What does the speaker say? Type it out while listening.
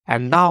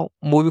And now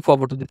moving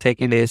forward to the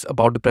second is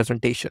about the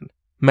presentation.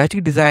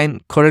 Magic Design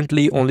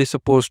currently only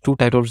supports two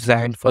types of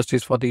design. First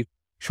is for the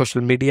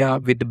social media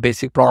with the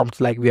basic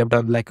prompts like we have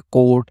done, like a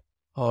code,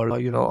 or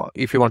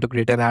if you want to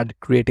create an ad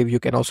creative,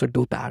 you can also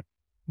do that.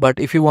 But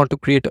if you want to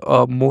create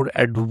a more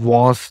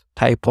advanced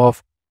type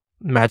of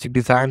Magic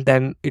Design,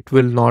 then it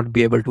will not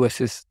be able to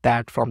assist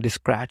that from the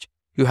scratch.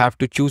 You have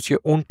to choose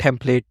your own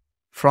template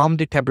from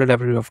the template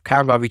library of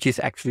Canva, which is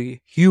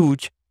actually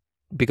huge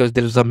because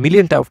there's a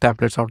million type of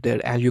templates out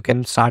there, and you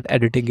can start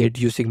editing it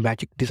using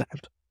Magic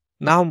Design.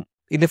 Now,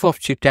 enough of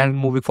chit chat,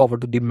 moving forward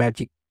to the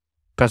Magic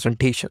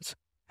presentations.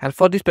 And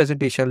for this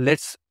presentation,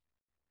 let's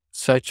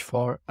search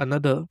for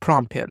another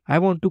prompt here. I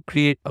want to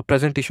create a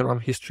presentation on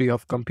history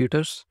of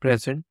computers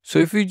present. So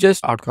if we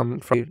just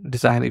outcome from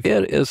design, if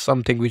there is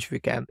something which we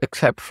can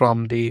accept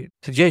from the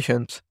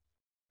suggestions,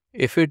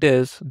 if it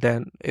is,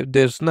 then if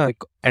there's no,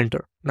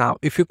 enter. Now,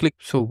 if you click,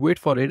 so wait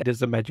for it, there's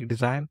the Magic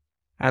Design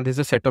and there's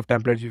a set of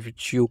templates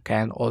which you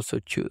can also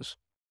choose.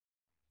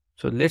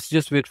 So let's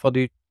just wait for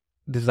the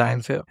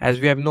designs here.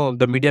 As we have known,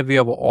 the media we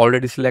have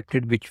already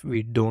selected, which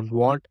we don't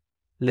want.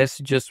 Let's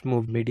just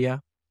move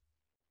media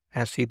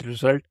and see the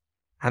result.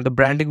 And the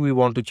branding we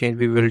want to change,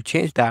 we will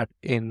change that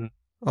in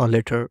a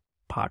later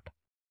part.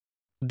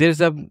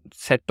 There's a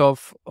set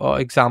of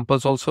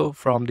examples also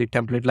from the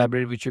template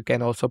library which you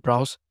can also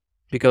browse,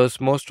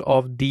 because most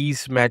of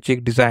these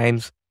Magic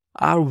designs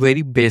are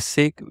very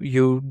basic.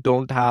 You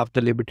don't have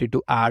the liberty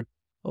to add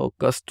a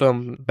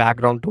custom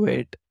background to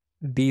it.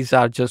 These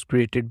are just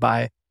created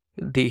by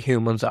the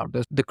humans out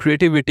there. The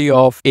creativity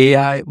of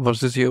AI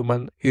versus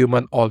human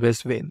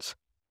always wins.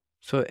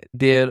 So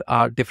there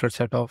are different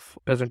set of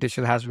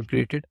presentation has been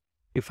created.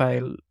 If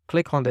I'll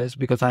click on this,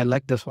 because I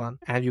like this one,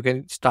 and you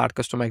can start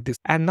customizing this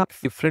and not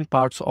different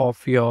parts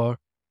of your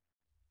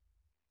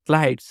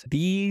slides.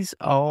 These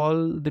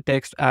all the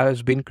text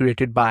has been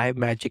created by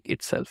Magic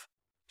itself.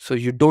 So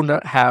you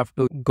don't have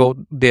to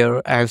go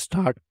there and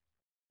start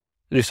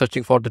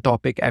researching for the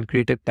topic and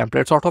create a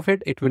template out of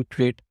it. It will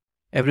create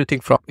everything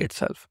from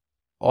itself.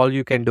 All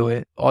you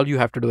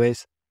have to do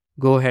is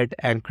go ahead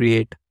and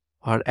create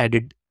or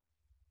edit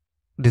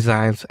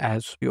designs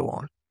as you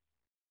want.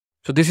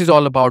 So this is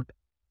all about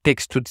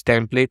text to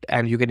template,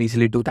 and you can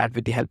easily do that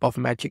with the help of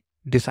Magic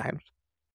Design.